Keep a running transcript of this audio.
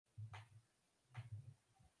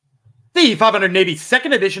The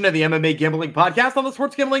 582nd edition of the MMA Gambling Podcast on the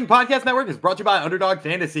Sports Gambling Podcast Network is brought to you by Underdog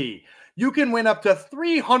Fantasy. You can win up to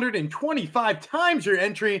 325 times your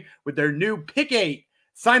entry with their new Pick 8.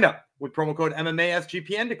 Sign up with promo code MMA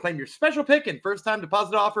SGPN to claim your special pick and first-time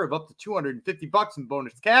deposit offer of up to $250 in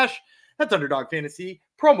bonus cash. That's Underdog Fantasy,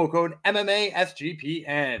 promo code MMA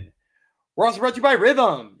SGPN. We're also brought to you by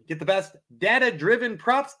Rhythm. Get the best data-driven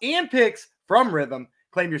props and picks from Rhythm.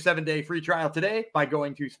 Claim your 7-day free trial today by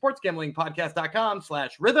going to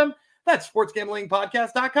sportsgamblingpodcast.com/rhythm. That's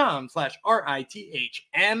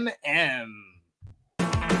sportsgamblingpodcast.com/RITHMM.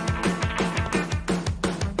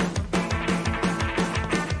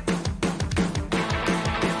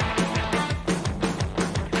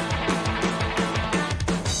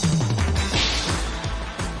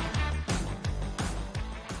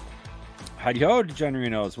 Howdy-ho,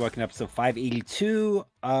 Degenerinos. Welcome to episode 582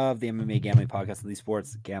 of the MMA Gambling Podcast on the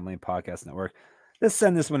Sports Gambling Podcast Network. Let's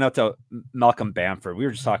send this one out to Malcolm Bamford. We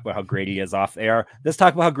were just talking about how great he is off air. Let's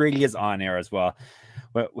talk about how great he is on air as well.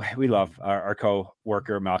 But we love our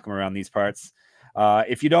co-worker, Malcolm, around these parts.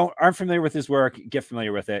 If you aren't familiar with his work, get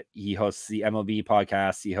familiar with it. He hosts the MLB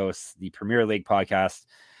podcast. He hosts the Premier League podcast.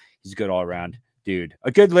 He's a good all-around dude. A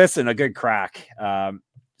good listen, a good crack.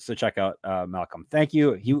 So check out Malcolm. Thank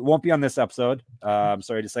you. He won't be on this episode. I'm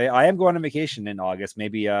sorry to say. I am going on vacation in August.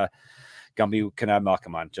 Maybe Gumby can have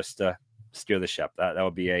Malcolm on just to steer the ship. That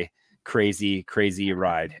would be a crazy, crazy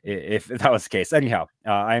ride if that was the case. Anyhow,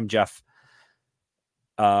 I am Jeff.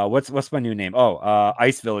 What's my new name?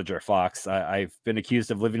 Ice Villager Fox. I've been accused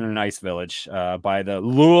of living in an ice village by the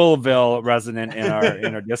Louisville resident in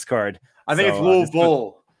our Discord. I think it's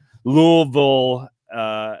Louisville. Louisville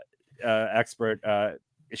expert.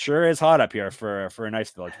 It sure is hot up here for a nice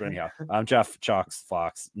village. But anyhow, I'm Jeff Chalks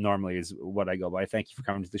Fox. Normally is what I go by. Thank you for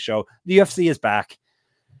coming to the show. The UFC is back,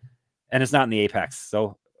 and it's not in the Apex.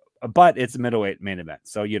 So, but it's a middleweight main event.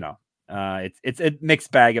 So it's a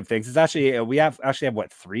mixed bag of things. It's actually we have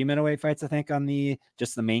 3 middleweight fights I think on the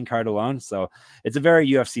main card alone. So it's a very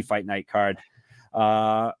UFC fight night card.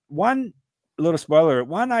 One little spoiler.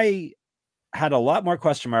 I had a lot more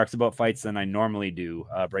question marks about fights than I normally do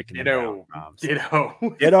breaking them down.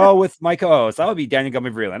 Ditto with my co-host. That would be Daniel Gummy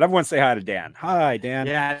Vreeland. Everyone say hi to Dan. Hi, Dan.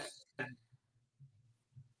 Yeah.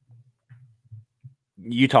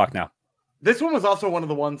 You talk now. This one was also one of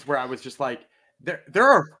the ones where I was just like, there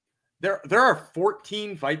are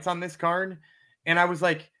 14 fights on this card, and I was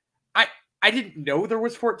like, I didn't know there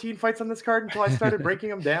was 14 fights on this card until I started breaking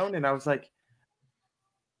them down, and I was like,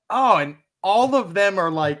 oh, and all of them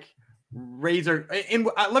are like razor. And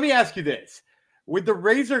let me ask you this: with the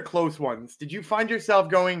razor close ones, did you find yourself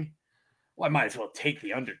going, well, I might as well take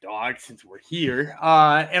the underdog since we're here?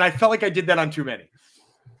 And I felt like I did that on too many.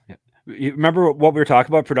 You remember what we were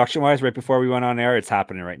talking about production wise right before we went on air? It's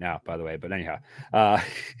happening right now, by the way. But anyhow,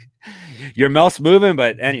 your mouth's moving.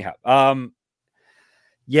 But anyhow,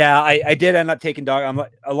 yeah, I did end up taking dog.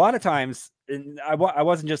 A lot of times, and I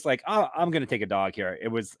wasn't just like, oh, I'm going to take a dog here. It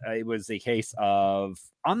was a case of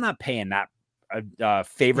I'm not paying that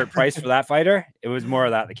favorite price for that fighter. It was more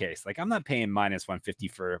of that the case. Like I'm not paying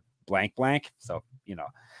 -150 for blank. So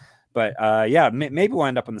but yeah, maybe we'll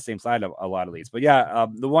end up on the same side of a lot of these. But yeah,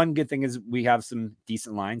 the one good thing is we have some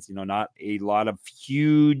decent lines. Not a lot of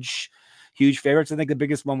huge favorites. I think the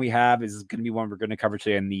biggest one we have is going to be one we're going to cover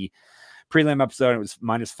today in the prelim episode. It was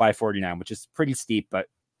 -549, which is pretty steep, but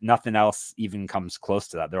nothing else even comes close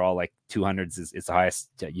to that. They're all like 200s is the highest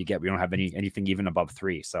you get. We don't have anything even above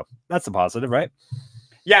 3. So that's a positive, right?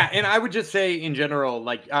 Yeah. And I would just say in general,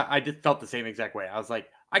 like I just felt the same exact way. I was like,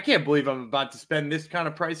 I can't believe I'm about to spend this kind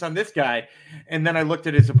of price on this guy. And then I looked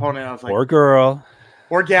at his opponent and I was like, or girl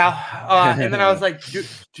or gal. And then I was like,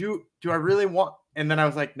 do I really want? And then I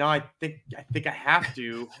was like, no, I think I have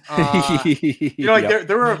to. Like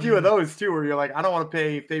there were a few of those too, where you're like, I don't want to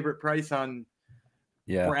pay favorite price on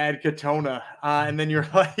Brad Katona. And then you're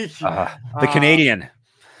like, the Canadian.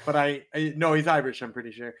 But no, he's Irish, I'm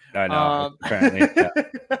pretty sure. I know. Apparently, yeah.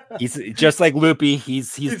 He's just like Loopy.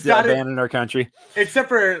 He's abandoned our country. Except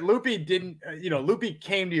for Loopy didn't. Loopy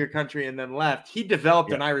came to your country and then left. He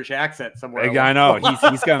developed an Irish accent somewhere. I know.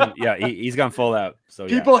 He's gone. Yeah, he's gone full out. So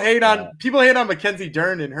people hate on Mackenzie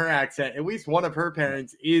Dern in her accent. At least one of her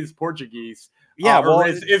parents is Portuguese. Yeah,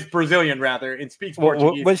 is Brazilian rather, and speaks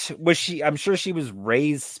Portuguese. Was she? I'm sure she was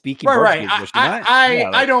raised speaking Portuguese. Right.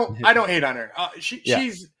 I don't hate on her.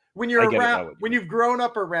 She's when you're around when you've grown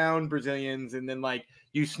up around Brazilians and then like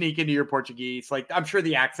you sneak into your Portuguese, like I'm sure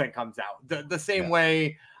the accent comes out the same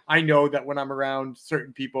way. I know that when I'm around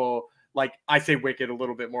certain people like I say wicked a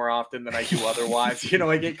little bit more often than I do otherwise. You know,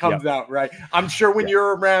 like it comes out, right? I'm sure when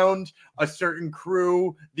you're around a certain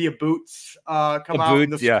crew, the Boots come out,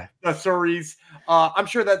 and the Surreys. I'm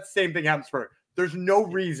sure that same thing happens for. There's no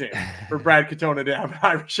reason for Brad Katona to have an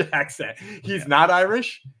Irish accent. He's not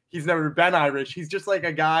Irish. He's never been Irish. He's just like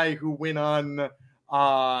a guy who went on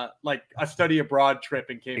like a study abroad trip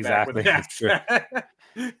and came back with an accent.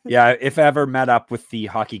 Yeah, if I ever met up with the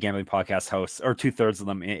Hockey Gambling Podcast hosts, or 2/3 of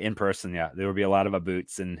them in person, there would be a lot of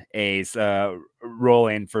Boots and A's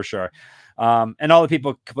rolling for sure. And all the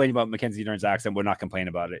people complaining about Mackenzie Dern's accent would not complain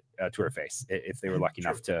about it to her face if they were lucky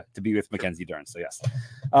enough to be with Mackenzie Dern. So yes.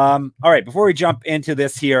 All right, before we jump into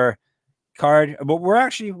this here card, but we're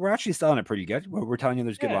actually selling it pretty good. We're telling you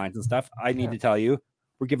there's good lines and stuff. I need to tell you,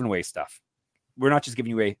 we're giving away stuff. We're not just giving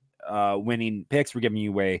you away winning picks, we're giving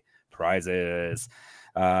you away prizes.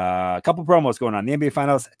 A couple promos going on. The NBA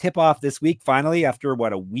Finals tip off this week, finally, after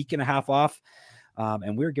a week and a half off.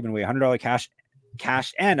 And we're giving away $100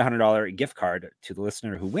 cash and $100 gift card to the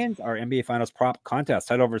listener who wins our NBA Finals prop contest.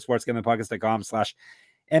 Head over to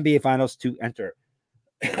sportsgamblingpodcast.com/NBA Finals to enter.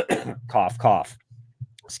 Cough, cough.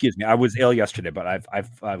 Excuse me. I was ill yesterday, but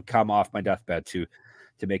I've come off my deathbed to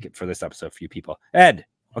make it for this episode for you people. Ed,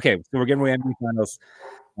 okay, so we're giving away NBA Finals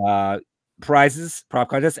prizes, prop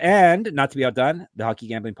contest, and not to be outdone, the Hockey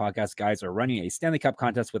Gambling Podcast guys are running a Stanley Cup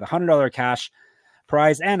contest with $100 cash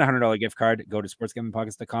prize and $100 gift card. Go to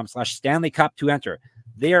sportsgamblingpodcast.com/Stanley Cup to enter.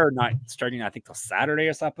 They are not starting, I think, till Saturday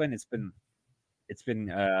or something. It's been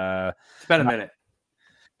a minute.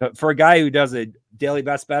 But for a guy who does a daily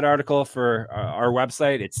best bet article for our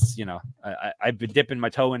website, it's, I've been dipping my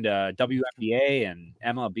toe into WNBA and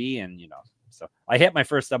MLB, and so I hit my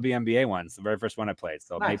first WNBA one. It's the very first one I played.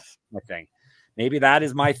 So nice. My thing. Maybe that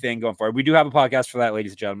is my thing going forward. We do have a podcast for that,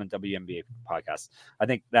 ladies and gentlemen, WNBA podcast. I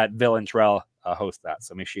think that Bill and Trell host that.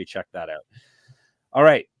 So make sure you check that out. All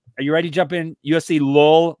right. Are you ready to jump in? UFC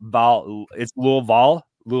Louisville. It's Louisville.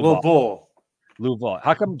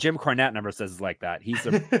 How come Jim Cornette never says it like that? He's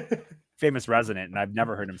a famous resident, and I've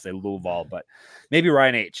never heard him say Louisville, but maybe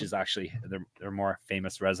Ryan H is actually their more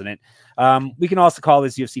famous resident. We can also call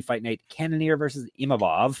this UFC Fight Night Cannonier versus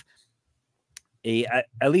Imavov.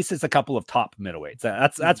 At least it's a couple of top middleweights.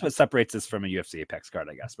 That's what separates this from a UFC Apex card,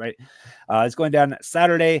 I guess, right? It's going down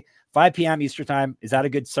Saturday, 5 p.m. Eastern time. Is that a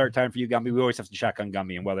good start time for you, Gumby? We always have to check on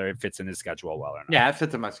Gumby and whether it fits in his schedule well or not. Yeah, it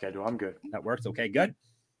fits in my schedule. I'm good. That works. Okay, good.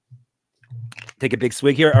 Take a big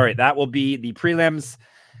swig here. All right, that will be the prelims.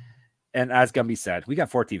 And as Gumby said, we got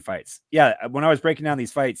 14 fights. Yeah, when I was breaking down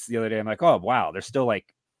these fights the other day, I'm like, oh, wow, there's still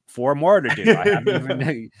like 4 more to do. I haven't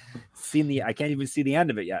even seen I can't even see the end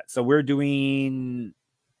of it yet. So we're doing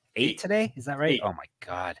 8 today. Is that right? 8. Oh, my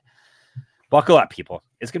God. Buckle up, people.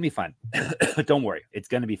 It's going to be fun. Don't worry. It's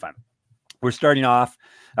going to be fun. We're starting off,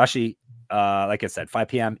 actually, like I said, 5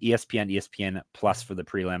 p.m. ESPN Plus for the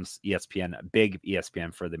prelims, big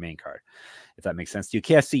ESPN for the main card, if that makes sense to you.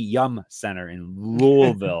 KFC Yum Center in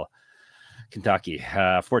Louisville, Kentucky.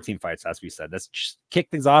 14 fights, as we said. Let's just kick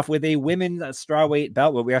things off with a women's strawweight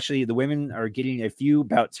bout. Well, the women are getting a few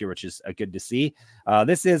bouts here, which is good to see.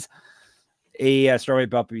 This is a strawweight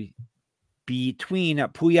bout between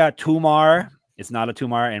Puja Tomar, it's not a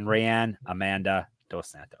Tomar, and Rayanne Amanda Dos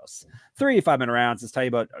Santos. 35-minute rounds. Let's tell you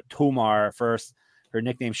about Tomar first. Her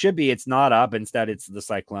nickname should be It's Not Up. Instead, it's the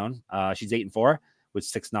Cyclone. She's 8-4 with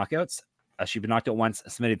 6 knockouts. She's been knocked out once,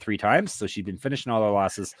 submitted 3 times. So she's been finishing all her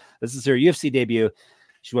losses. This is her UFC debut.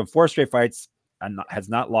 She won 4 straight fights and has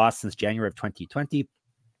not lost since January of 2020.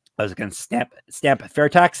 That was against Stamp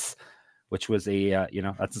Fairtex, which was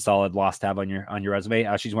that's a solid loss to have on your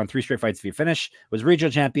resume. She's won 3 straight fights via finish. Was regional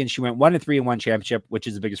champion. She went 1-3 in one championship, which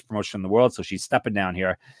is the biggest promotion in the world. So she's stepping down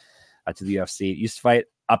here to the UFC. Used to fight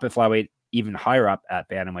up at flyweight, even higher up at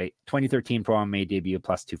bantamweight. 2013 Pro MMA debut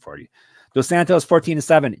plus 240. Dos Santos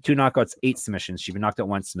 14-7, 2 knockouts, 8 submissions. She's been knocked out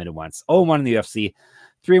once, submitted once. 0-1 in the UFC,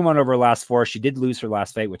 3-1 over her last 4. She did lose her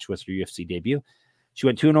last fight, which was her UFC debut. She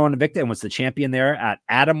went 2-0 in Invicta and was the champion there at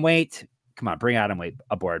atomweight. Come on, bring atomweight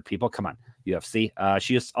aboard, people. Come on, UFC.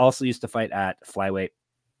 She also used to fight at flyweight.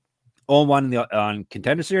 0-1 on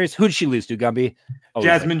Contender Series. Who did she lose to, Gumby?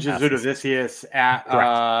 Jasmine Jasudavicius at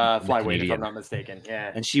flyweight, if I'm not mistaken.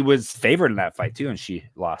 Yeah, and she was favored in that fight too, and she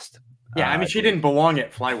lost. Yeah, I mean, she didn't belong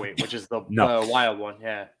at flyweight, which is the wild one.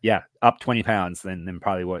 Yeah, up 20 pounds than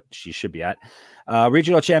probably what she should be at.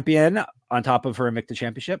 Regional champion on top of her Invicta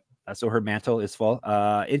championship, so her mantle is full.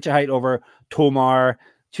 Inch of height over Tomar,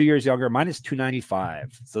 2 years younger, minus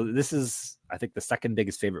 295. So this is, I think, the second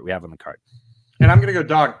biggest favorite we have on the card. And I'm going to go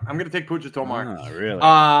dog. I'm going to take Puja Tomar. Oh, really?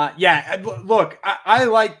 Yeah, look, I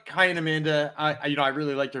like Kai and Amanda. I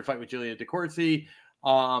really liked her fight with Julia DeCourcy.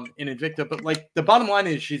 in Invicta. But like the bottom line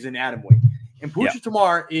is she's an atom weight. And Puja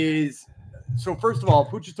Tomar is so first of all,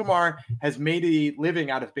 Puja Tomar has made a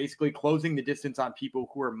living out of basically closing the distance on people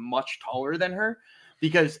who are much taller than her.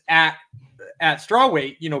 Because at straw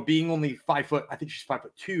weight, you know, being only 5 foot, I think she's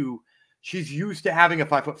 5'2", she's used to having a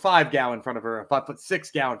 5'5" gal in front of her, a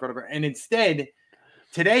 5'6" gal in front of her. And instead,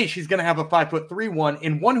 today she's going to have a 5'3" one,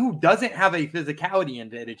 and one who doesn't have a physicality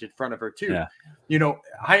advantage in front of her too. Yeah. You know,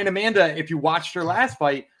 Rayanne Amanda, if you watched her last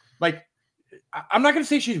fight, like, I'm not going to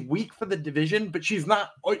say she's weak for the division, but she's not,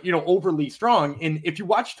 you know, overly strong. And if you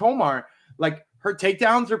watch Tomar, like, her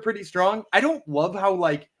takedowns are pretty strong. I don't love how,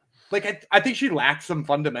 like I think she lacks some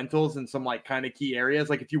fundamentals in some, like, kind of key areas.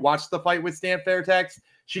 Like, if you watch the fight with Stamp Fairtex,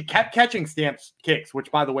 she kept catching Stamp's kicks, which,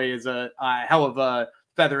 by the way, is a hell of a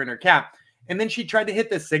feather in her cap. And then she tried to hit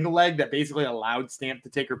this single leg that basically allowed Stamp to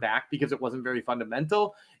take her back because it wasn't very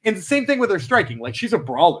fundamental. And the same thing with her striking. Like, she's a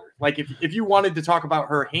brawler. Like, if you wanted to talk about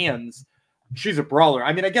her hands, she's a brawler.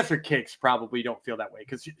 I mean, I guess her kicks probably don't feel that way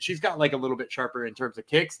because she's got, like, a little bit sharper in terms of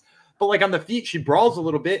kicks. But, like, on the feet, she brawls a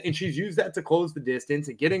little bit, and she's used that to close the distance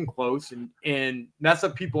and get in close and mess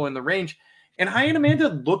up people in the range. And Rayanne Amanda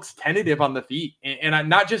looks tentative on the feet. And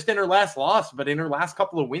not just in her last loss, but in her last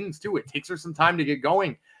couple of wins, too. It takes her some time to get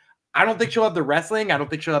going. I don't think she'll have the wrestling. I don't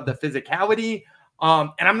think she'll have the physicality.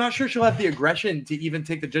 And I'm not sure she'll have the aggression to even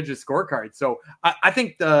take the judges' scorecard. So I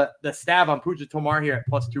think the stab on Puja Tomar here at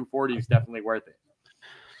plus 240 is definitely worth it.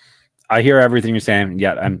 I hear everything you're saying.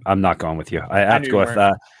 Yeah, I'm not going with you. I have to go with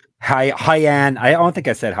Rayanne. I don't think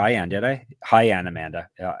I said Rayanne, did I? Rayanne Amanda.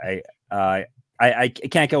 I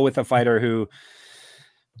can't go with a fighter who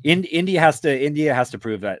India has to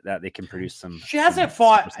prove that they can produce some. She hasn't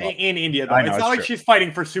fought in India though. It's not like she's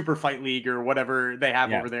fighting for Super Fight League or whatever they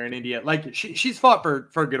have over there in India. Like she's fought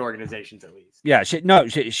for good organizations at least. Yeah,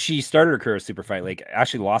 she started her career as Super Fight League.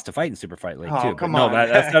 Actually, lost a fight in Super Fight League too. Come on.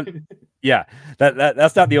 That's not. Yeah,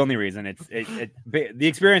 that's not the only reason. The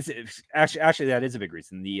experience. Actually, that is a big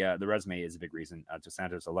reason. The resume is a big reason. To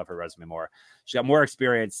Santos, I love her resume more. She got more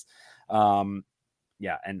experience.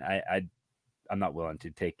 Yeah, and I'm not willing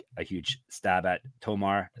to take a huge stab at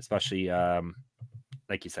Tomar, especially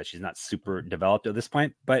like you said, she's not super developed at this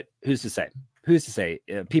point. But who's to say? Who's to say?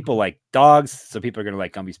 People like dogs, so people are going to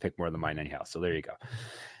like Gumby's pick more than mine anyhow. So there you go.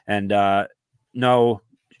 And no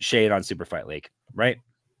shade on Super Fight League, right?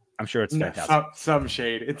 I'm sure it's fantastic. Some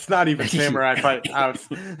shade. It's not even Samurai Fight House.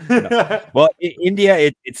 No. Well,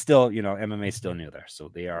 India, it's still, you know, MMA is still new there,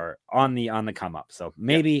 so they are on the come up. So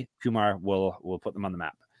maybe Kumar will put them on the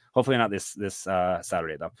map. Hopefully not this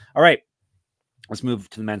Saturday though. All right, let's move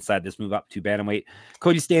to the men's side. Let's move up to bantamweight.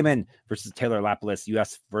 Cody Stamann versus Taylor Lapilus.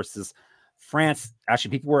 U.S. versus France.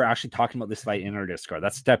 Actually, people were actually talking about this fight in our Discord.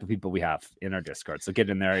 That's the type of people we have in our Discord. So get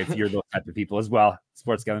in there if you're those type of people as well.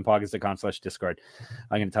 sportsgamblingpodcast.com/Discord.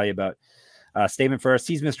 I'm going to tell you about Stamann first.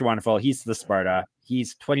 He's Mr. Wonderful. He's the Sparta.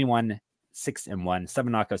 He's 21-6-1,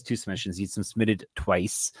 7 knockouts, 2 submissions. He's been submitted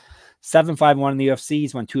twice. 7-5-1 in the UFC.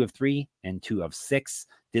 He's won 2 of 3 and 2 of 6.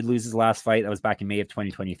 Did lose his last fight. That was back in May of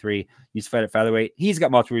 2023. Used to fight at featherweight. He's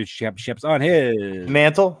got multiple championships on his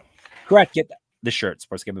mantle. Correct. Get the shirt,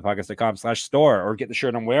 sportsgamblingpodcast.com/store, or get the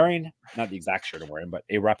shirt I'm wearing. Not the exact shirt I'm wearing, but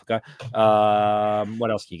a replica. What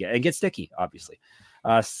else can you get? And get sticky, obviously.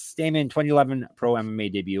 Stamann, 2011 pro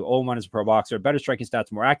MMA debut. 0-1 as a pro boxer. Better striking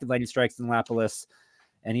stats, more active lightning strikes than Lapilus.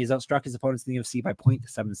 And he's outstruck his opponents in the UFC by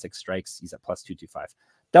 0.76 strikes. He's at plus 225.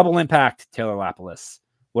 Double impact, Taylor Lapilus.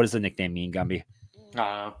 What does the nickname mean, Gumby?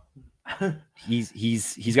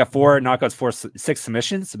 He's got 4 knockouts, 6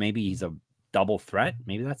 submissions. So maybe he's a double threat.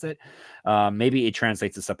 Maybe that's it. Maybe it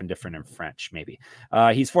translates to something different in French. Maybe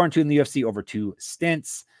he's 4-2 in the UFC over 2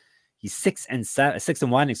 stints. He's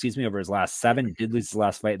 6-1, excuse me, over his last 7. Did lose his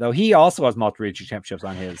last fight though. He also has multiple regional championships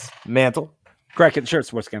on his mantle. Correct. Get the shirt,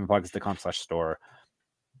 sportsgamblingpodcast.com/store.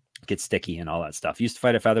 Get sticky and all that stuff. Used to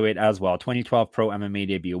fight at featherweight as well. 2012 pro MMA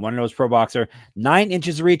debut. 1-0 pro boxer. 9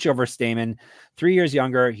 inches reach over Stamann. 3 years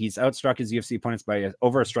younger. He's outstruck his UFC opponents by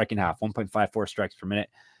over a strike and a half. 1.54 strikes per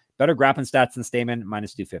minute. Better grappling stats than Stamann.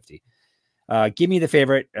 Minus 250. Give me the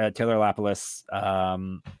favorite, Taylor Lapilus.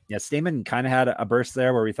 Yeah, Stamann kind of had a burst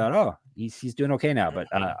there where we thought, oh, he's doing okay now. But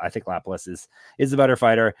I think Lapilus is the better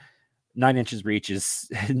fighter. 9 inches reach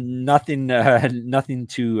is nothing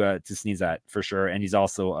to sneeze at for sure. And he's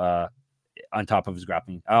also on top of his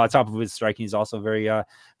grappling, on top of his striking, he's also very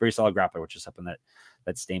solid grappler, which is something that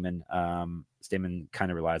Stamann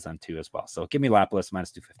kind of relies on too as well. So give me Lapilus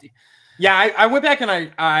minus 250. Yeah, I went back and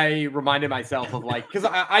I reminded myself of like, because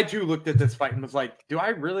I too looked at this fight and was like, do I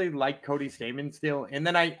really like Cody Stamann still? And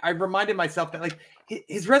then I reminded myself that like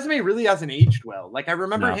his resume really hasn't aged well. Like I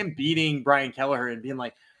remember him beating Brian Kelleher and being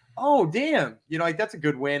like, oh, damn, you know, like that's a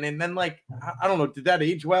good win. And then like, I don't know, did that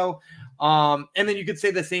age well? And then you could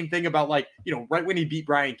say the same thing about like, you know, right when he beat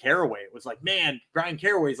Brian Caraway, it was like, man, Brian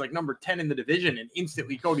Caraway is like number 10 in the division. And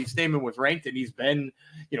instantly Cody Stamann was ranked, and he's been,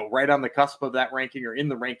 you know, right on the cusp of that ranking or in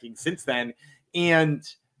the ranking since then. And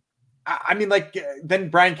I mean, like, then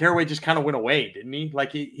Brian Caraway just kind of went away, didn't he?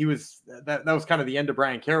 Like he was, that was kind of the end of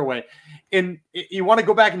Brian Caraway. And you want to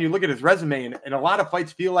go back and you look at his resume, and a lot of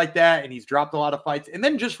fights feel like that. And he's dropped a lot of fights. And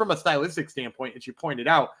then just from a stylistic standpoint, as you pointed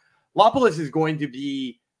out, Lapilus is going to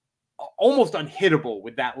be almost unhittable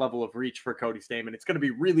with that level of reach for Cody Stamann. It's going to be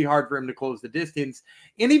really hard for him to close the distance.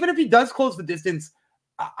 And even if he does close the distance,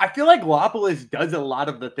 I feel like Lapilus does a lot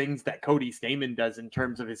of the things that Cody Stamann does in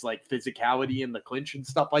terms of his like physicality and the clinch and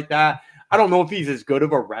stuff like that. I don't know if he's as good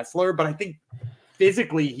of a wrestler, but I think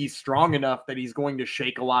physically he's strong enough that he's going to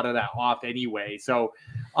shake a lot of that off anyway. So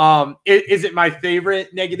is it my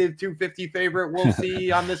favorite negative 250 favorite we'll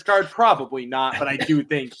see on this card? Probably not, but I do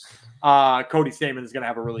think Cody Stamann is going to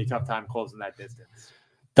have a really tough time closing that distance.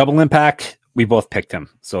 Double impact. We both picked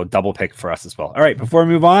him. So double pick for us as well. All right. Before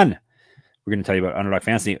we move on, we're going to tell you about Underdog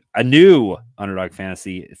Fantasy. A new Underdog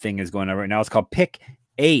Fantasy thing is going on right now. It's called Pick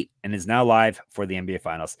 8 and is now live for the NBA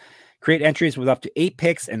Finals. Create entries with up to 8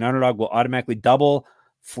 picks, and Underdog will automatically double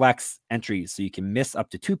flex entries. So you can miss up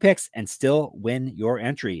to 2 picks and still win your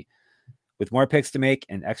entry. With more picks to make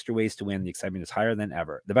and extra ways to win, the excitement is higher than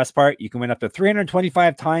ever. The best part, you can win up to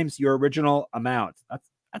 325 times your original amount.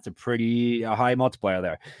 That's a pretty high multiplier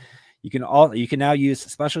there. You can now use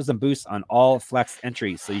specials and boosts on all flex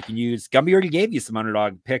entries. So you can use Gumby already gave you some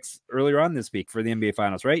Underdog picks earlier on this week for the NBA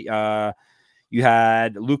Finals, right? You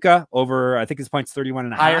had Luka over, I think his points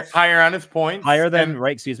 31.5. Higher on his points. Higher than,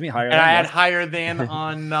 right, excuse me. Higher and than, I had yes. higher than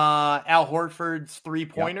on Al Horford's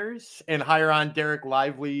 3-pointers, yep, and higher on Derek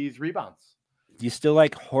Lively's rebounds. Do you still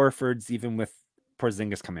like Horford's even with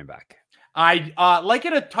Porzingis coming back? I like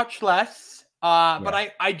it a touch less,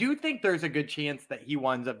 but I do think there's a good chance that he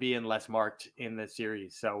winds up being less marked in the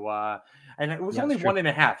series. So, and it was only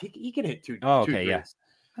 1.5. He can hit 2. Oh, okay, 2 yeah.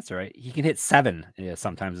 That's all right. He can hit 7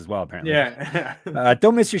 sometimes as well, apparently. Yeah.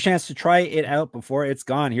 Don't miss your chance to try it out before it's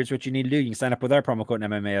gone. Here's what you need to do. You can sign up with our promo code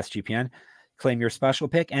MMASGPN. Claim your special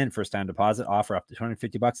pick and first-time deposit. Offer up to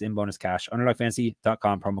 $250 in bonus cash.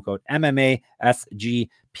 UnderdogFantasy.com, promo code MMASGPN.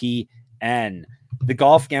 The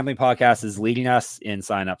Golf Gambling Podcast is leading us in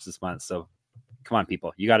signups this month. So come on,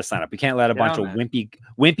 people. You got to sign up. We can't let a bunch of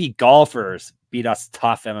wimpy golfers beat us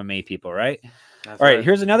tough MMA people, right? All right,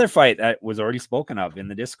 here's another fight that was already spoken of in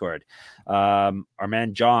the Discord. Our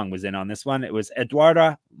man Jong was in on this one. It was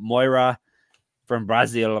Eduarda Moura from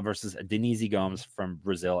Brazil versus Denise Gomes from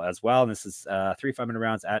Brazil as well. And this is 3 5-minute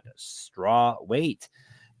rounds at straw weight.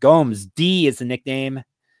 Gomes, D is the nickname.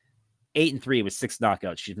 8-3 with 6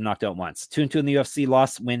 knockouts. She's been knocked out once. 2-2 in the UFC.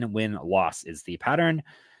 Loss, win, win, loss is the pattern.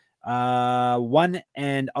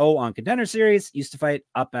 1-0 on Contender Series. Used to fight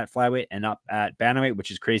up at flyweight and up at bantamweight, which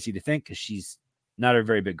is crazy to think because she's not a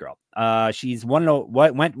very big girl. She's 1-0,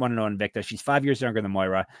 went 1-0 in Invicta. She's 5 years younger than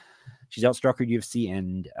Moira. She's outstruck her UFC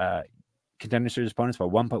and Contender Series opponents by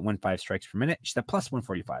 1.15 strikes per minute. She's at plus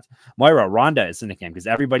 145. Moira, Ronda is the nickname because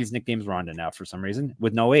everybody's nickname is Ronda now for some reason,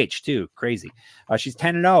 with no H too. Crazy. She's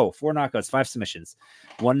 10-0, 4 knockouts, 5 submissions.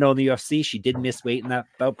 1-0 in the UFC. She did miss weight in that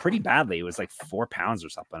bout pretty badly. It was like 4 pounds or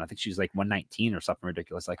something. I think she was like 119 or something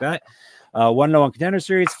ridiculous like that. 1-0 on Contender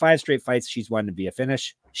Series, 5 straight fights. She's won to be a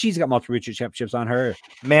finish. She's got multiple regional championships on her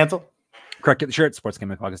mantle. Correct, get the shirt,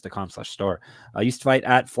 sportsgamblingpodcast.com/store. Used to fight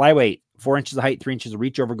at flyweight, 4 inches of height, 3 inches of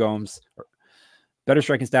reach over Gomes. Better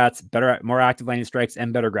striking stats, more active landing strikes,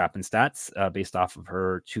 and better grappling stats based off of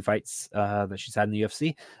her 2 fights that she's had in the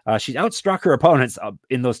UFC. She's outstruck her opponents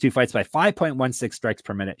in those 2 fights by 5.16 strikes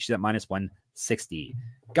per minute. She's at minus 160.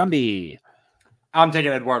 Gumby. I'm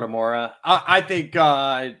taking Eduarda Moura. I think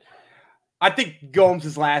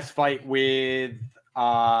Gomes' last fight with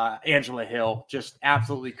Angela Hill just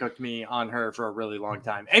absolutely cooked me on her for a really long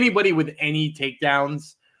time. Anybody with any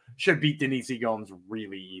takedowns should beat Denise Gomes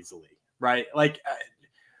really easily. Right? Like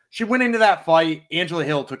she went into that fight. Angela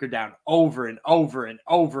Hill took her down over and over and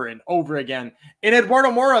over and over again. And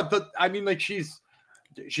Eduarda Moura,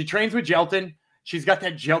 she trains with Jelton. She's got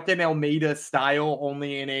that Jelton Almeida style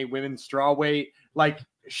only in a women's strawweight. Like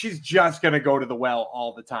she's just going to go to the well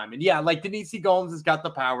all the time. And yeah, like Denise Gomes has got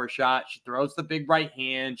the power shot. She throws the big right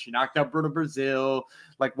hand. She knocked out Bruna Brazil.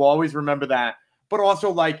 Like we'll always remember that. But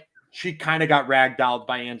also like she kind of got ragdolled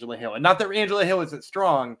by Angela Hill. And not that Angela Hill isn't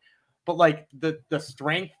strong, but like the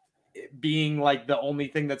strength being like the only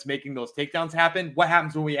thing that's making those takedowns happen. What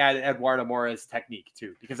happens when we add Eduarda Moura's technique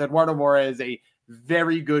too? Because Eduarda Moura is a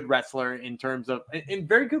very good wrestler in terms of, and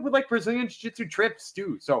very good with like Brazilian Jiu-Jitsu trips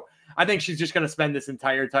too. So I think she's just going to spend this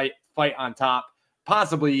entire fight on top,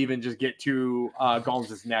 possibly even just get to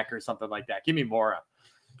Gomes' neck or something like that. Give me Moura.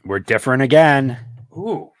 We're different again.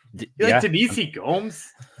 Ooh, you like Denise Gomes?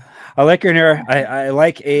 I like her in her. I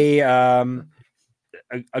like a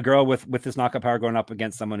girl with this knockout power going up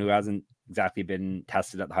against someone who hasn't exactly been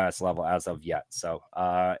tested at the highest level as of yet. So,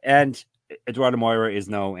 and Eduarda Moura is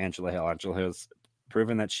no Angela Hill. Angela Hill's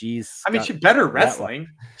proven that she's. I mean, she's better wrestling.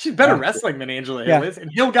 She's better wrestling than Angela Hill is, and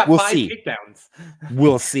Hill got 5 takedowns.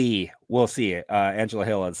 We'll see. Angela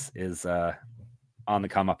Hill is on the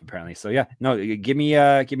come up apparently. So yeah, no, give me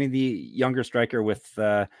the younger striker with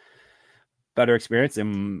better experience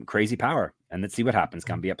and crazy power, and let's see what happens.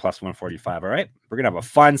 Gonna be at plus 145. All right, we're gonna have a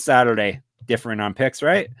fun Saturday, different on picks,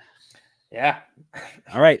 right? Yeah.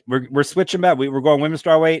 All right, we're switching back. We're going women's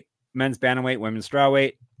strawweight, men's bantamweight, women's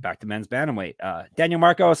strawweight, back to men's bantamweight. Daniel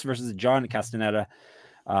Marcos versus John Castañeda.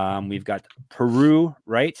 We've got Peru,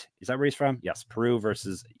 right? Is that where he's from? Yes, Peru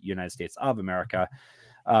versus United States of America.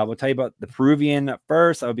 We'll tell you about the Peruvian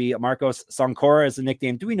first. That'll be Marcos Soncora is the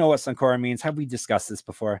nickname. Do we know what Soncora means? Have we discussed this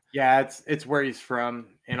before? Yeah, it's where he's from.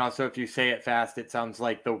 And also, if you say it fast, it sounds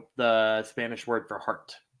like the Spanish word for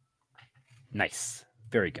heart. Nice.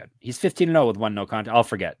 Very good. He's 15-0 with 1 no contest. I'll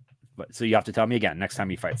forget. But so you have to tell me again next time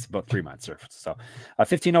he fights, about 3 months or so.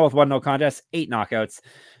 15-0 with 1 no contest, 8 knockouts,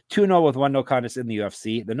 2-0 with 1 no contest in the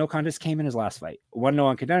UFC. The no contest came in his last fight. 1-0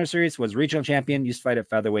 on Contender Series, was regional champion, used to fight at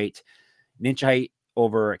featherweight. An inch height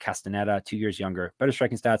over Castañeda, 2 years younger. Better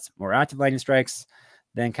striking stats, more active lightning strikes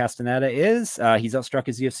than Castañeda is. He's outstruck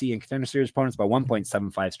his UFC and Contender Series opponents by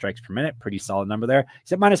 1.75 strikes per minute. Pretty solid number there.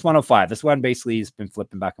 He's at minus 105. This one basically has been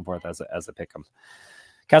flipping back and forth as a pick 'em.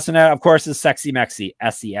 Castañeda, of course, is Sexy Mexi,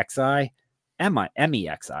 SEXI,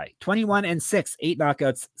 MEXI, 21-6, 8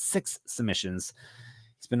 knockouts, 6 submissions.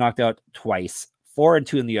 He's been knocked out twice,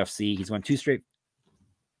 4-2 in the UFC. He's won 2 straight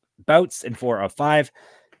bouts in 4 of 5.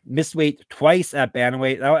 Missed weight twice at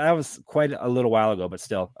bantamweight. That was quite a little while ago, but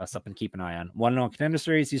still something to keep an eye on. 1-0 Contender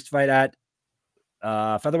Series. Used to fight at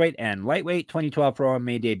featherweight and lightweight. 2012 Pro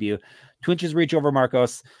May debut. 2 inches reach over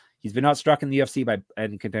Marcos. He's been outstruck in the UFC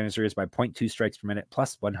and Contender Series by 0.2 strikes per minute,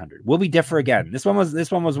 plus 100. Will we differ again? This one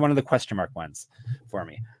was one of the question mark ones for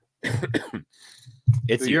me.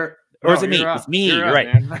 It's you. Or is it me? It's me. You're right.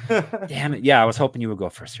 Damn it. Yeah, I was hoping you would go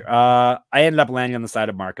first here. I ended up landing on the side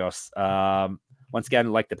of Marcos. Once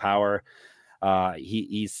again, like the power.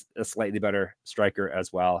 He's a slightly better striker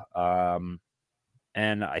as well.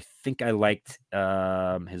 And I think I liked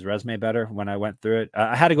his resume better when I went through it.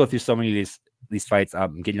 I had to go through so many of these fights.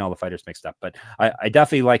 I'm getting all the fighters mixed up, but I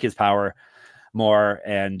definitely like his power more,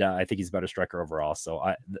 and I think he's a better striker overall.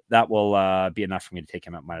 So that will be enough for me to take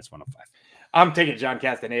him at minus 105. I'm taking John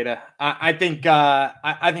Castañeda. I think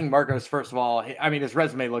Marcos, first of all, I mean, his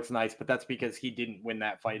resume looks nice, but that's because he didn't win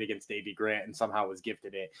that fight against Davey Grant and somehow was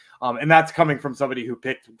gifted it. And that's coming from somebody who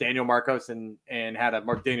picked Daniel Marcos and had a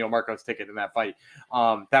Daniel Marcos ticket in that fight.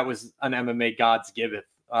 That was an MMA God's giveth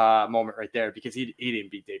moment right there, because he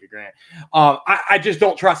didn't beat Davey Grant. I just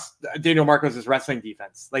don't trust Daniel Marcos' wrestling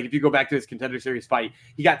defense. Like, if you go back to his Contender Series fight,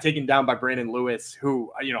 he got taken down by Brandon Lewis,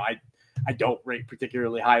 who, I don't rate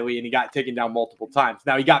particularly highly, and he got taken down multiple times.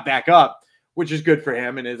 Now he got back up, which is good for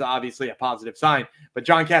him and is obviously a positive sign. But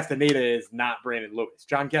John Castañeda is not Brandon Lewis.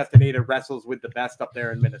 John Castañeda wrestles with the best up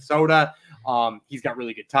there in Minnesota. He's got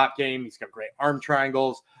really good top game. He's got great arm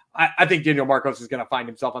triangles. I think Daniel Marcos is going to find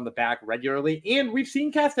himself on the back regularly. And we've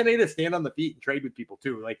seen Castañeda stand on the feet and trade with people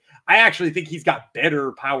too. Like, I actually think he's got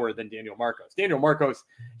better power than Daniel Marcos. Daniel Marcos,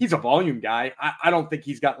 he's a volume guy. I don't think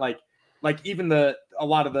he's got like even a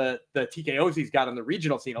lot of the TKOs he's got on the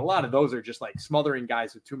regional scene, a lot of those are just like smothering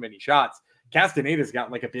guys with too many shots. Castañeda's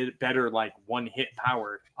got like a bit better like one-hit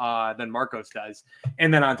power than Marcos does.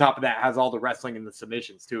 And then on top of that has all the wrestling and the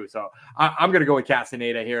submissions too. So I'm going to go with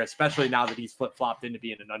Castañeda here, especially now that he's flip-flopped into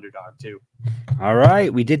being an underdog too. All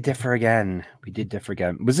right. We did differ again.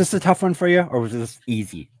 Was this a tough one for you, or was this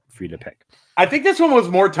easy for you to pick? I think this one was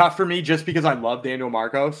more tough for me just because I love Daniel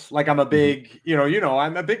Marcos. Like, I'm a big,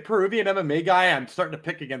 I'm a big Peruvian MMA guy. I'm starting to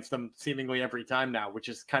pick against them seemingly every time now, which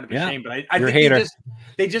is kind of a shame. But I think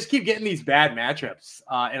they just keep getting these bad matchups.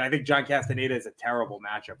 And I think John Castañeda is a terrible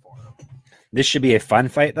matchup for him. This should be a fun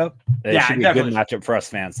fight, though. It should be a good matchup for us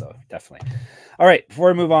fans, though. Definitely. All right. Before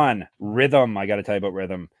we move on, Rhythm. I got to tell you about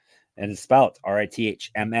Rhythm. And it's spelled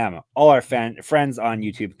RITHMM. All our friends on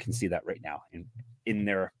YouTube can see that right now in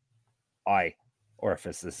their eye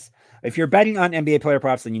orifices. If you're betting on NBA player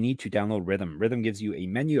props, then you need to download Rhythm. Rhythm gives you a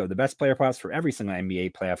menu of the best player props for every single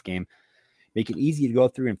NBA playoff game. make it easy to go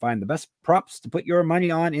through and find the best props to put your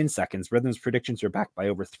money on in seconds. Rhythm's predictions are backed by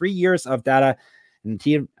over 3 years of data and a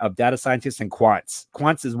team of data scientists and quants.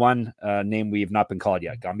 Quants is one name we've not been called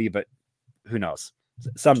yet, Gumby, but who knows?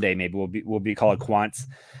 Someday maybe we'll be called quants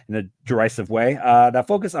in a derisive way. That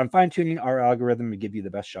focus on fine-tuning our algorithm to give you the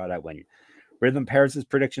best shot at winning. Rhythm pairs its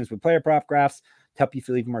predictions with player prop graphs to help you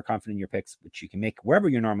feel even more confident in your picks, which you can make wherever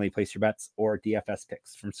you normally place your bets or DFS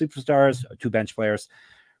picks. From superstars to bench players,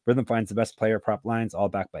 Rhythm finds the best player prop lines, all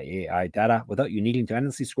backed by AI data, without you needing to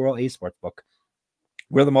endlessly scroll a sportsbook.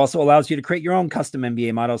 Rhythm also allows you to create your own custom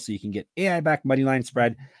NBA model so you can get AI-backed money line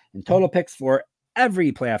spread and total picks for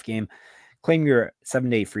every playoff game. Claim your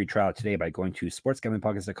 7-day free trial today by going to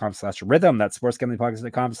sportsgamblingpodcast.com/rhythm. That's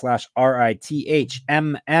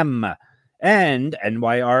sportsgamblingpodcast.com/RITHMM and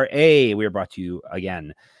NYRA. We are brought to you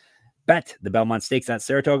again. Bet the Belmont Stakes at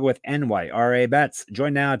Saratoga with NYRA Bets.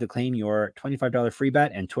 Join now to claim your $25 free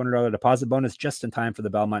bet and $200 deposit bonus just in time for the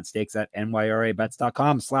Belmont Stakes at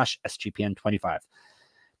nyrabets.com/SGPN25.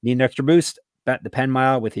 Need an extra boost? Bet the Penn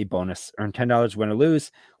Mile with a bonus. Earn $10 win or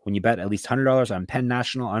lose when you bet at least $100 on Penn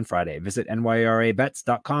National on Friday. Visit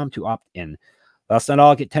nyrabets.com to opt in. Last not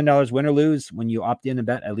all, get $10 win or lose when you opt in and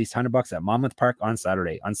bet at least $100 at Monmouth Park on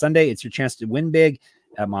Saturday. On Sunday, it's your chance to win big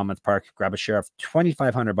at Monmouth Park. Grab a share of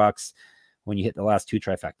 $2,500 when you hit the last 2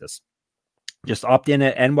 trifectas. Just opt in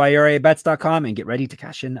at nyrabets.com and get ready to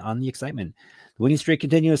cash in on the excitement. The winning streak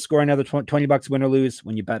continues. Score another $20 win or lose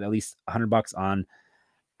when you bet at least $100 on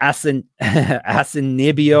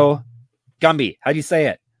Asinibio. Gumby, how do you say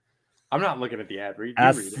it? I'm not looking at the ad.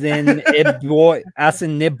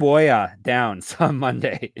 Asiniboya Downs on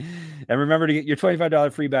Monday. And remember to get your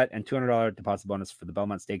 $25 free bet and $200 deposit bonus for the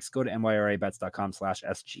Belmont Stakes. Go to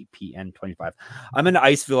nyrabets.com/SGPN25. I'm in the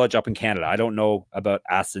Ice Village up in Canada. I don't know about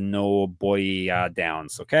Asiniboya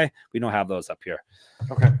Downs. Okay. We don't have those up here.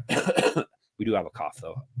 Okay. We do have a cough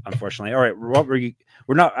though, unfortunately. All right. We're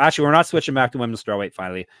not switching back to women's strawweight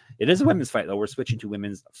finally. It is a women's fight though. We're switching to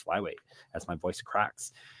women's flyweight as my voice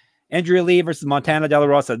cracks. Andrea Lee versus Montana De La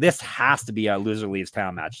Rosa. This has to be a loser leaves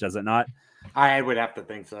town match, does it not? I would have to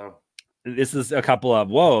think so. This is a couple of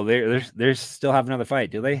they're still have another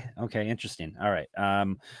fight, do they? Okay, interesting. All right.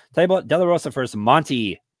 Tell you about De La Rosa first.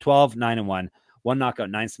 Monty 12-9-1, 1 knockout,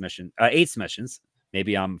 8 submissions.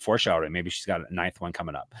 Maybe I'm foreshadowing. Maybe she's got a 9th one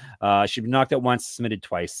coming up. She's been knocked out once, submitted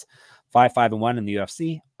twice. 5-5-1 in the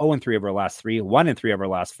UFC, 0-3 over her last 3, 1-3 over her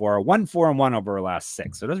last 4, 1-4-1 over her last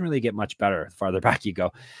 6. So it doesn't really get much better the farther back you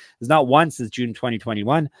go. There's not one since June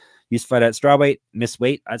 2021. Used to fight at strawweight, missed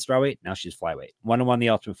weight at strawweight. Now she's flyweight. 1-1 the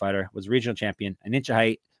Ultimate Fighter, was regional champion, an inch of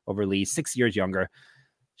height over Lee, 6 years younger.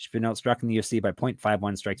 She's been outstruck in the UFC by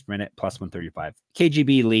 0.51 strikes per minute, plus 135.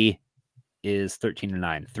 KGB Lee is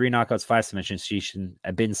 13-9, 3 knockouts, 5 submissions. She's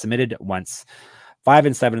been submitted once.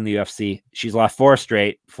 5-7 in the UFC. She's lost 4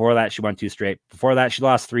 straight. Before that, she won 2 straight. Before that, she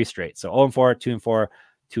lost 3 straight. So 0-4, 2-4,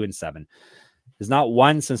 2-7. There's not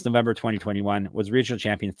one since November 2021. Was regional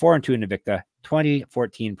champion, 4-2 in Invicta.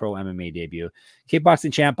 2014 pro MMA debut.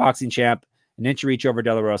 Kickboxing champ, boxing champ. An inch reach over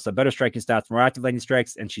De La Rosa. Better striking stats, more active landing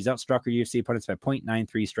strikes, and she's outstruck her UFC opponents by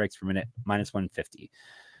 0.93 strikes per minute, minus 150.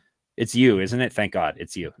 It's you, isn't it? Thank God,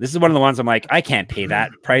 it's you. This is one of the ones I'm like, I can't pay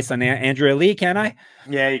that price on Andrea Lee, can I?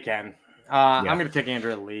 Yeah, you can. I'm going to take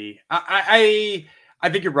Andrea Lee. I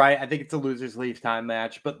think you're right. I think it's a losers leave time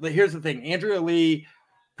match. But here's the thing. Andrea Lee,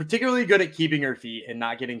 particularly good at keeping her feet and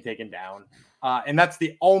not getting taken down. And that's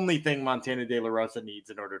the only thing Montana De La Rosa needs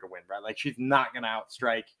in order to win, right? Like, she's not going to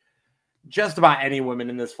outstrike just about any woman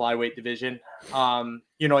in this flyweight division.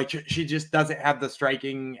 She just doesn't have the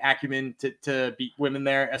striking acumen to beat women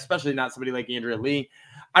there, especially not somebody like Andrea Lee.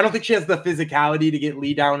 I don't think she has the physicality to get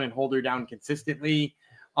Lee down and hold her down consistently.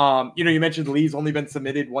 You mentioned Lee's only been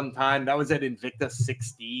submitted 1 time. That was at Invicta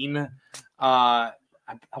 16. I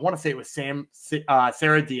want to say it was Sarah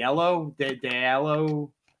Diallo,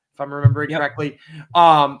 if I'm remembering correctly.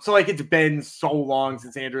 So it's been so long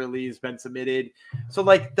since Andrea Lee has been submitted. So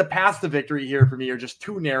the paths to victory here for me are just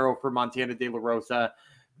too narrow for Montana De La Rosa.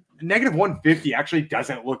 Negative 150 actually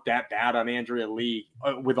doesn't look that bad on Andrea Lee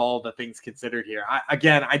with all the things considered here.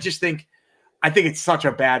 I think it's such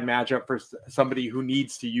a bad matchup for somebody who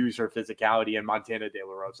needs to use her physicality in Montana De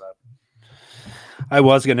La Rosa. I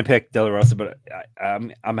was going to pick De La Rosa, but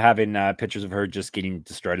I'm having pictures of her just getting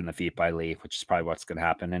destroyed in the feet by Lee, which is probably what's going to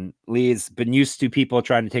happen. And Lee's been used to people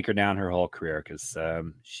trying to take her down her whole career because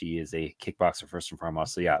she is a kickboxer first and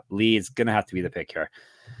foremost. So yeah, Lee is going to have to be the pick here.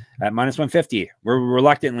 At minus 150, we're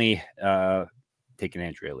reluctantly taking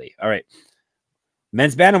Andrea Lee. All right.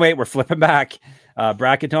 Men's bantamweight, we're flipping back.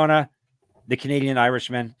 Brad Katona The Canadian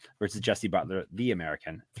Irishman versus Jesse Butler, the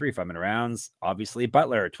American. 3 5-minute rounds. Obviously,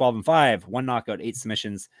 Butler 12-5, 1 knockout, 8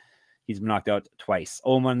 submissions. He's been knocked out twice.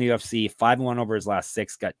 0-1 in the UFC, 5-1 over his last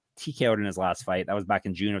 6. Got TKO'd in his last fight. That was back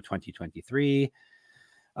in June of 2023.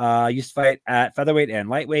 Used to fight at featherweight and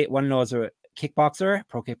lightweight. 1-0 as a kickboxer,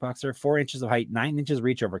 pro kickboxer. 4 inches of height, 9 inches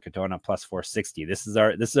reach over Katona, plus 460. This is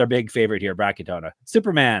our big favorite here, Brad Katona.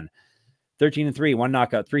 Superman. 13-3, 1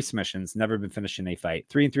 knockout, 3 submissions, never been finished in a fight.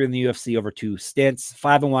 3-3 in the UFC over 2 stints,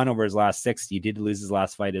 5-1 over his last 6. He did lose his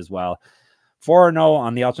last fight as well. 4-0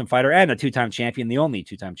 on the Ultimate Fighter, and a 2-time champion, the only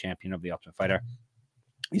 2-time champion of the Ultimate Fighter.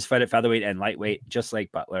 He's fought at featherweight and lightweight, just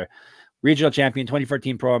like Butler. Regional champion,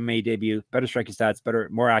 2014 Pro MMA debut, better striking stats,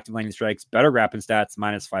 more active landing strikes, better grappling stats,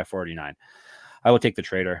 minus 549. I will take the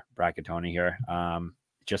trader, Brad Katona here.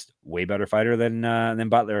 Just way better fighter than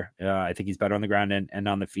Butler. I think he's better on the ground and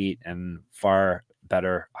on the feet, and far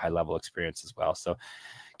better high-level experience as well. So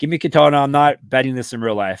give me Katona. I'm not betting this in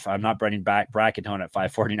real life. I'm not betting back Brad Katona at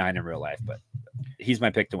 549 in real life, but he's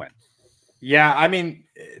my pick to win. Yeah, I mean,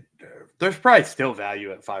 there's probably still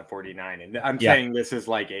value at 549, and I'm saying this is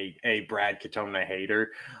like a Brad Katona hater.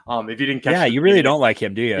 If you didn't catch, you really don't like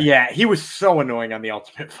him, do you? Yeah, he was so annoying on the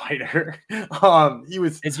Ultimate Fighter. He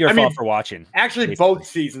was. It's your fault for watching. Actually, basically. Both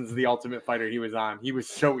seasons of the Ultimate Fighter he was on, he was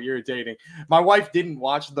so irritating. My wife didn't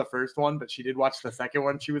watch the first one, but she did watch the second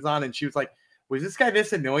one she was on, and she was like, "Was this guy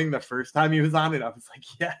this annoying the first time he was on it?" I was like,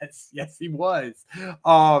 "Yes, he was."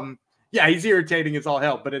 Yeah, he's irritating as all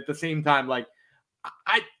hell, but at the same time, like,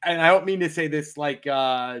 I don't mean to say this like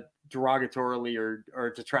derogatorily or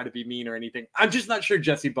to try to be mean or anything. I'm just not sure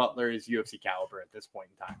Jesse Butler is UFC caliber at this point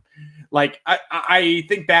in time. Like, I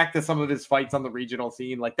think back to some of his fights on the regional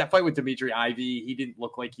scene, like that fight with Dimitri Ivy. He didn't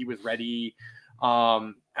look like he was ready.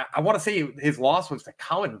 I want to say his loss was to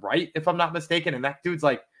Colin Wright, if I'm not mistaken, and that dude's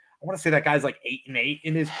like, I want to say that guy's like 8-8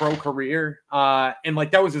 in his pro career, and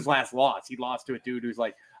like that was his last loss. He lost to a dude who's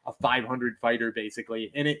like a 500 fighter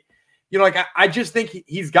basically. And it, you know, like I just think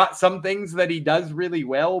he's got some things that he does really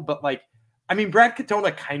well, but like, I mean, Brad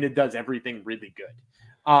Katona kind of does everything really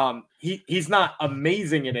good. He's not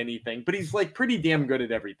amazing at anything, but he's like pretty damn good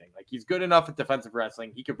at everything. Like, he's good enough at defensive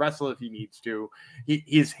wrestling. He can wrestle if he needs to.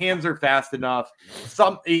 His hands are fast enough.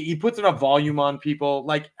 He puts enough volume on people.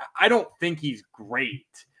 Like, I don't think he's great.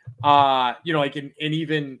 You know, like and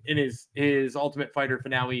even in his Ultimate Fighter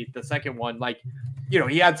finale, the second one, like, you know,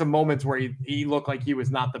 he had some moments where he looked like he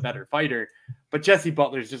was not the better fighter, but Jesse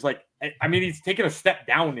Butler's just like, I mean, he's taken a step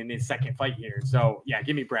down in his second fight here. So yeah,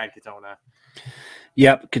 give me Brad Katona.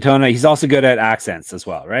 Yep, Katona. He's also good at accents as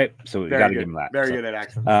well, right? So we got to give him that. Very good at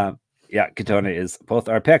accents. Yeah, Katona is both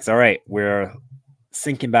our picks. All right, we're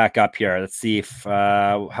sinking back up here. Let's see if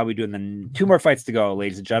how we doing. Then 2 more fights to go,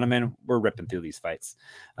 ladies and gentlemen. We're ripping through these fights.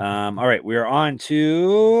 All right, we're on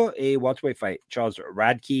to a welterweight fight. Charles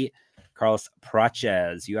Radtke, Carlos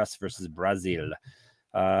Prates, U.S. versus Brazil.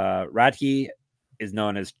 Radtke is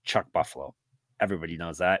known as Chuck Buffalo. Everybody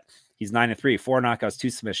knows that. He's 9-3, 4 knockouts, 2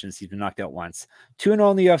 submissions. He's been knocked out once.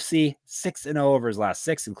 2-0 in the UFC, 6-0 over his last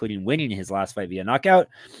 6, including winning his last fight via knockout.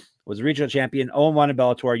 Was a regional champion, 0-1 in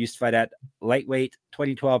Bellator, used to fight at lightweight,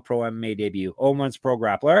 2012 Pro MMA debut, 0-1's pro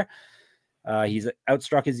grappler. He's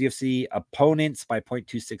outstruck his UFC opponents by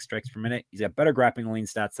 0.26 strikes per minute. He's got better grappling lean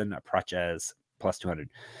stats than Prates, plus 200.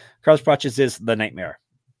 Carlos Prates is the nightmare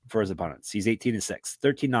for his opponents. He's 18-6,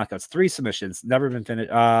 13 knockouts, 3 submissions, never been finished.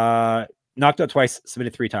 Knocked out twice,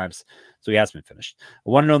 submitted 3 times, so he has been finished.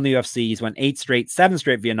 1-0 in the UFC. He's won 8 straight, 7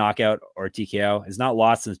 straight via knockout or TKO. Has not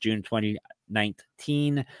lost since June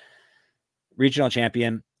 2019. Regional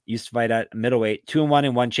champion, used to fight at middleweight, 2-1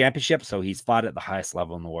 in 1 championship, so he's fought at the highest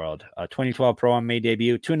level in the world. 2012 Pro MMA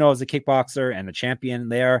debut, 2-0 as a kickboxer and a champion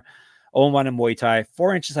there. 0-1 in Muay Thai,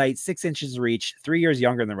 4 inches height, 6 inches reach, 3 years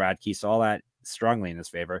younger than Radtke, so all that strongly in his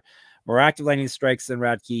favor. More active landing strikes than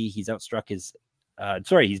Radtke. He's outstruck his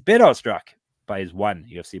he's been outstruck by his one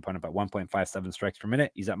UFC opponent by 1.57 strikes per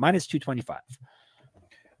minute. He's at minus 225.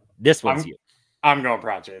 This one's you. I'm going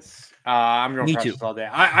Prates. I'm going Prates all day.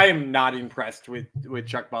 I am not impressed with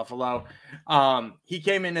Chuck Buffalo. He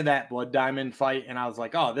came into that Blood Diamond fight, and I was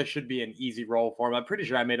like, oh, this should be an easy roll for him. I'm pretty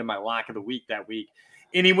sure I made him my lock of the week that week.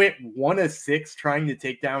 And he went 1-6 trying to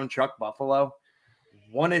take down Chuck Buffalo.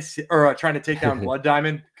 Trying to take down Blood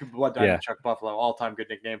Diamond. Blood Diamond, yeah. Chuck Buffalo, all-time good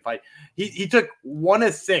nickname fight. He took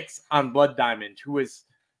 1-6 on Blood Diamond, who was,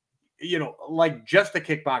 you know, like just a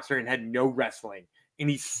kickboxer and had no wrestling, and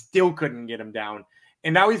he still couldn't get him down.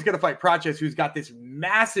 And now he's going to fight Prates, who's got this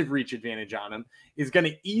massive reach advantage on him, is going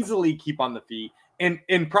to easily keep on the feet,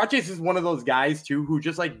 And Prates is one of those guys too who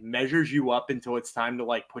just like measures you up until it's time to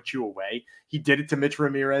like put you away. He did it to Mitch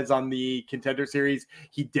Ramirez on the Contender Series.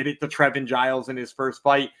 He did it to Trevin Giles in his first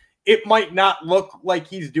fight. It might not look like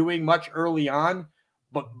he's doing much early on,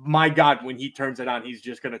 but my God, when he turns it on, he's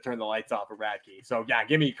just going to turn the lights off of Radtke. So yeah,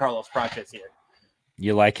 give me Carlos Prates here.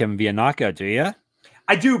 You like him via knockout, do you?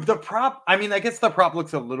 I do. The prop, I mean, I guess the prop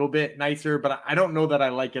looks a little bit nicer, but I don't know that I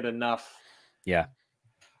like it enough. Yeah.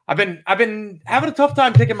 I've been having a tough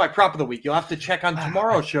time picking my prop of the week. You'll have to check on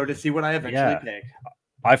tomorrow's show to see what I eventually pick.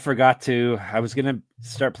 I forgot to. I was going to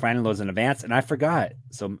start planning those in advance, and I forgot.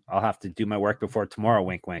 So I'll have to do my work before tomorrow,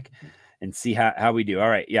 wink, wink, and see how we do. All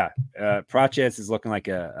right, yeah. Prates is looking like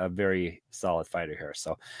a very solid fighter here.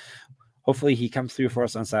 So hopefully he comes through for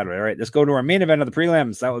us on Saturday. All right, let's go to our main event of the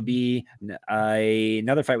prelims. That would be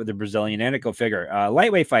another fight with the Brazilian. And go figure.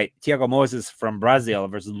 Lightweight fight, Thiago Moisés from Brazil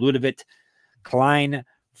versus Ľudovít Klein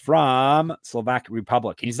from Slovak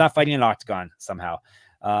Republic. He's not fighting an octagon somehow.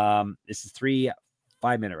 This is 3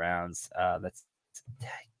 5-minute rounds. Let's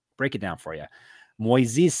break it down for you.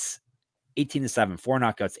 Moisés, 18-7, 4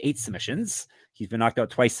 knockouts, 8 submissions. He's been knocked out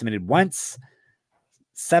twice, submitted once.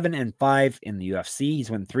 7-5 in the UFC. He's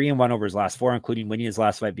won 3-1 over his last 4, including winning his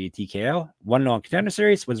last fight via TKO. 1-0 Contender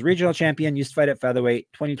Series, was regional champion, used to fight at featherweight,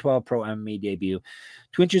 2012 pro MMA debut.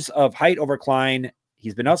 2 inches of height over Klein.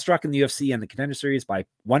 He's been outstruck in the UFC and the Contender Series by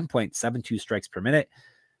 1.72 strikes per minute,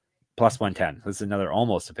 plus 110. This is another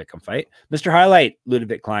almost a pick 'em fight. Mr. Highlight,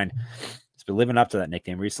 Ľudovít Klein. He's been living up to that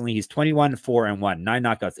nickname recently. He's 21-4-1, 9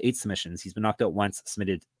 knockouts, 8 submissions. He's been knocked out once,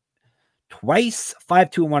 submitted twice,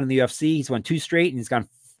 5-2-1 in the UFC. He's won 2 straight, and he's gone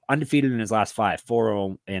undefeated in his last 5,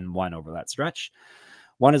 4-1 over that stretch.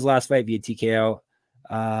 Won his last fight via TKO.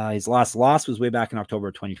 His last loss was way back in October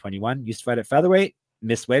of 2021. Used to fight at featherweight,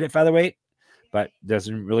 missed weight at featherweight, but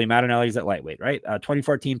doesn't really matter now. He's at lightweight, right?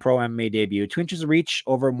 2014 pro MMA debut, 2 inches of reach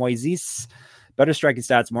over Moisés, better striking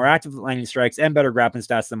stats, more active landing strikes, and better grappling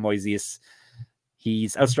stats than Moisés.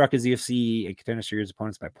 He's outstruck his UFC and Contender Series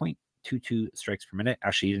opponents by 0.22 strikes per minute.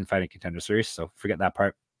 Actually, he didn't fight in Contender Series, so forget that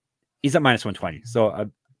part. He's at -120. So a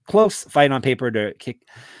close fight on paper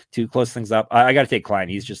to close things up. I got to take Klein.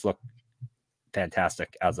 He's just looked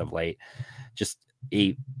fantastic as of late. Just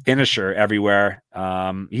a finisher everywhere.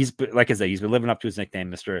 He's, like I said, he's been living up to his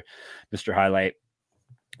nickname, Mr. Highlight.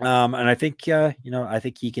 And I think, I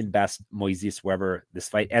think he can best Moisés wherever this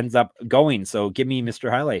fight ends up going. So give me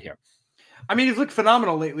Mr. Highlight here. I mean, he's looked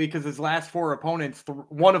phenomenal lately because his last 4 opponents,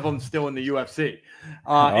 one of them still in the UFC.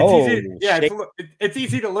 It's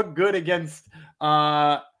easy to look good against,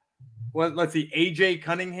 let's see, AJ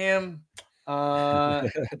Cunningham.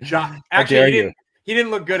 Actually, he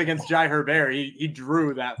didn't look good against Jai Herbert. He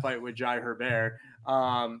drew that fight with Jai Herbert.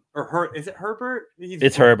 Is it Herbert?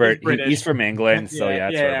 It's Herbert. He's from England, so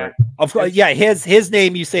it's Herbert. Of course, his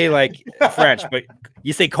name you say like French, but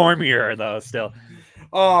you say Cormier though still.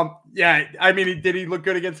 I mean, did he look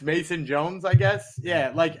good against Mason Jones? I guess.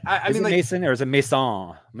 Yeah, like I mean, like Mason or is it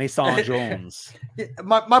Mason Jones?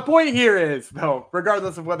 My point here is though,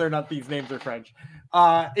 regardless of whether or not these names are French,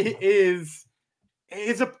 his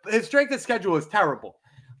strength of schedule is terrible.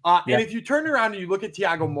 And if you turn around and you look at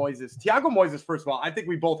Thiago Moisés, first of all, I think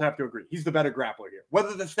we both have to agree he's the better grappler here.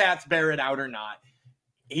 Whether the stats bear it out or not,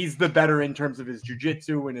 he's the better in terms of his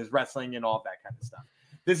jiu-jitsu and his wrestling and all that kind of stuff.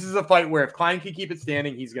 This is a fight where if Klein can keep it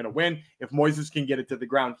standing, he's going to win. If Moisés can get it to the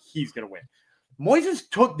ground, he's going to win. Moisés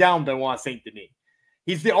took down Benoit Saint-Denis.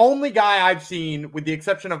 He's the only guy I've seen, with the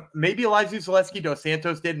exception of maybe Elizu Zaleski dos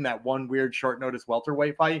Santos did in that one weird short notice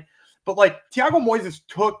welterweight fight. But like Thiago Moisés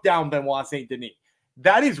took down Benoit Saint-Denis.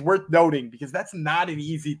 That is worth noting because that's not an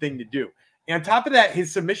easy thing to do. And on top of that,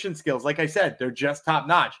 his submission skills, like I said, they're just top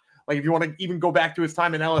notch. Like if you want to even go back to his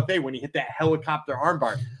time in LFA when he hit that helicopter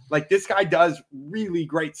armbar, like this guy does really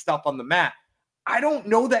great stuff on the mat. I don't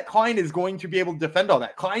know that Klein is going to be able to defend all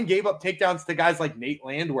that. Klein gave up takedowns to guys like Nate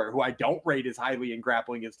Landwehr, who I don't rate as highly in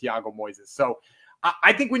grappling as Thiago Moisés. So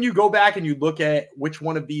I think when you go back and you look at which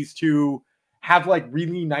one of these two have like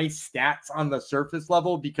really nice stats on the surface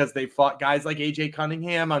level because they fought guys like AJ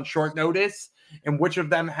Cunningham on short notice, and which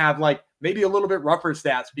of them have like maybe a little bit rougher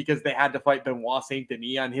stats because they had to fight Benoit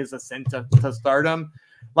Saint-Denis on his ascent to stardom.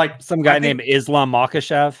 Like some guy named Islam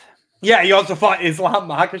Makhachev. Yeah, he also fought Islam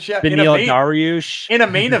Makhachev Benil Dariush in a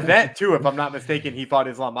main event too, if I'm not mistaken. He fought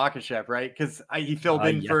Islam Makhachev, right? Because he filled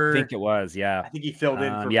in for. I think it was, yeah. I think he filled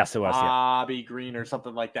in for. Yes, it was Bobby Green or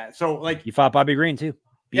something like that. So like he fought Bobby Green too.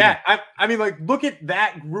 I mean, like look at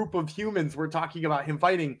that group of humans we're talking about him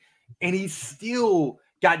fighting, and he's still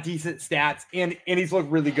got decent stats, and he's looked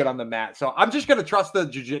really good on the mat. So I'm just going to trust the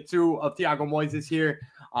jiu-jitsu of Thiago Moisés here.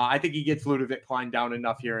 I think he gets Ľudovít Klein down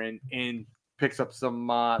enough here and picks up some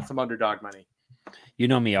underdog money. You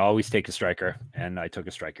know me, I always take a striker, and I took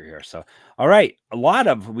a striker here. So, all right,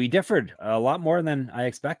 we differed a lot more than I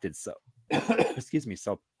expected. So, excuse me.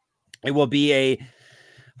 So, it will be a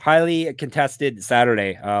highly contested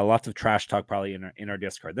Saturday. Lots of trash talk probably in our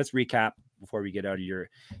Discord. Let's recap before we get out of your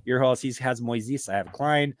host. He has Moisés. I have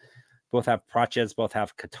Klein. Both have Prates. Both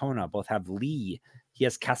have Katona. Both have Lee. He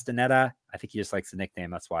has Castañeda. I think he just likes the nickname.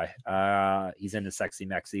 That's why. He's into sexy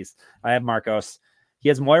Mexies. I have Marcos. He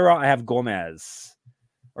has Moura. I have Gomes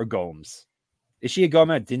or Gomes. Is she a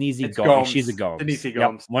Gomes? Denise Gomes. She's a Gomes. Denise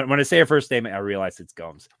Gomes. Yep. When I say her first name, I realize it's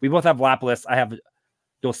Gomes. We both have Lapilus. I have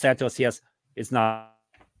Dos Santos. It's not.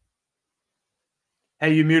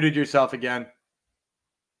 Hey, you muted yourself again.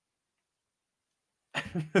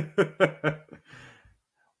 Did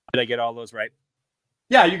I get all those right?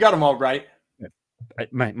 Yeah, you got them all right.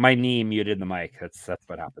 My knee muted the mic. That's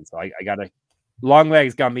what happened. So I got a long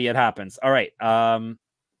legs, Gumby. It happens. All right. I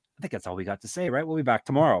think that's all we got to say, right? We'll be back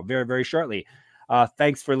tomorrow very, very shortly.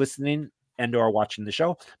 Thanks for listening and or watching the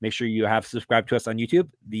show. Make sure you have subscribed to us on YouTube.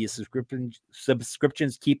 The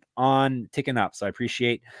subscriptions keep on ticking up. So I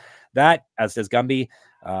appreciate that, as does Gumby.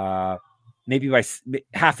 Maybe by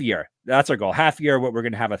half a year. That's our goal. Half a year, we're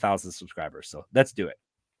going to have 1,000 subscribers. So let's do it.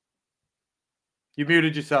 You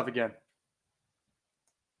muted yourself again.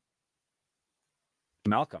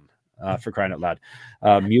 Malcolm, for crying out loud.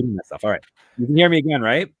 Muting myself. All right. You can hear me again,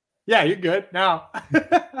 right? Yeah, you're good now.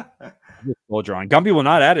 Soldier on. Gumby will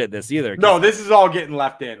not edit this either. No, this is all getting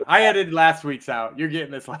left in. I edited last week's out. You're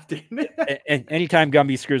getting this left in. And anytime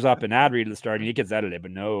Gumby screws up an ad read at the start, it gets edited,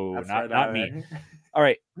 but no, not me. All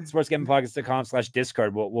right.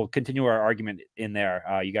 sportsgamblingpodcast.com/Discord. We'll continue our argument in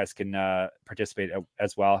there. You guys can participate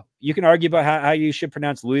as well. You can argue about how you should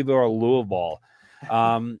pronounce Louisville or Louisville.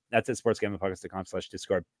 That's at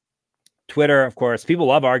sportsgamblingpodcast.com/Discord. Twitter, of course, people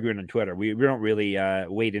love arguing on Twitter. We don't really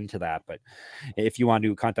wade into that, but if you want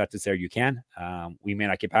to contact us there, you can. We may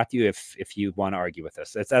not get back to you if you want to argue with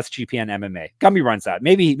us. It's SGPN MMA. Gumby runs that.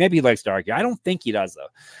 Maybe he likes to argue. I don't think he does though.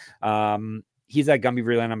 He's at Gumby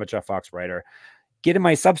Vreeland. I'm a Jeff Fox writer. Get in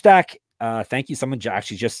my Substack. Thank you. Someone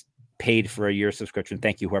actually just paid for a year subscription.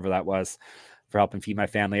 Thank you, whoever that was, for helping feed my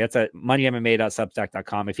family. That's at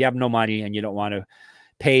moneymma.substack.com. If you have no money and you don't want to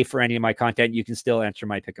pay for any of my content, you can still enter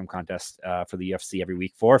my pick'em contest for the UFC every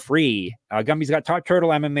week for free. Gumby's got Top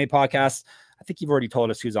Turtle MMA podcast. I think you've already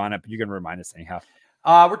told us who's on it, but you're going to remind us anyhow.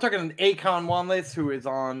 We're talking Akon Wanless, who is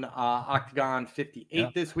on Octagon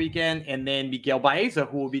 58 this weekend, and then Miguel Baeza,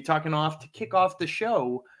 who will be talking off to kick off the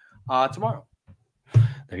show tomorrow.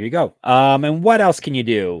 There you go. And what else can you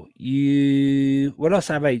do? What else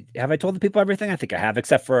have I told the people everything? I think I have,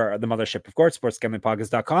 except for the mothership, of course,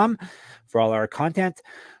 sportsgamblingpodcast.com for all our content,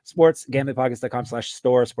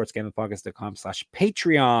 sportsgamblingpodcast.com/store,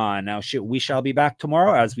 sportsgamblingpodcast.com/Patreon. Now, we shall be back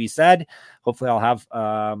tomorrow, as we said. Hopefully I'll have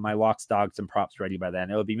my locks, dogs, and props ready by then.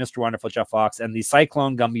 It will be Mr. Wonderful Jeff Fox and the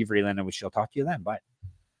Cyclone Gumby Vreeland, and we shall talk to you then. Bye.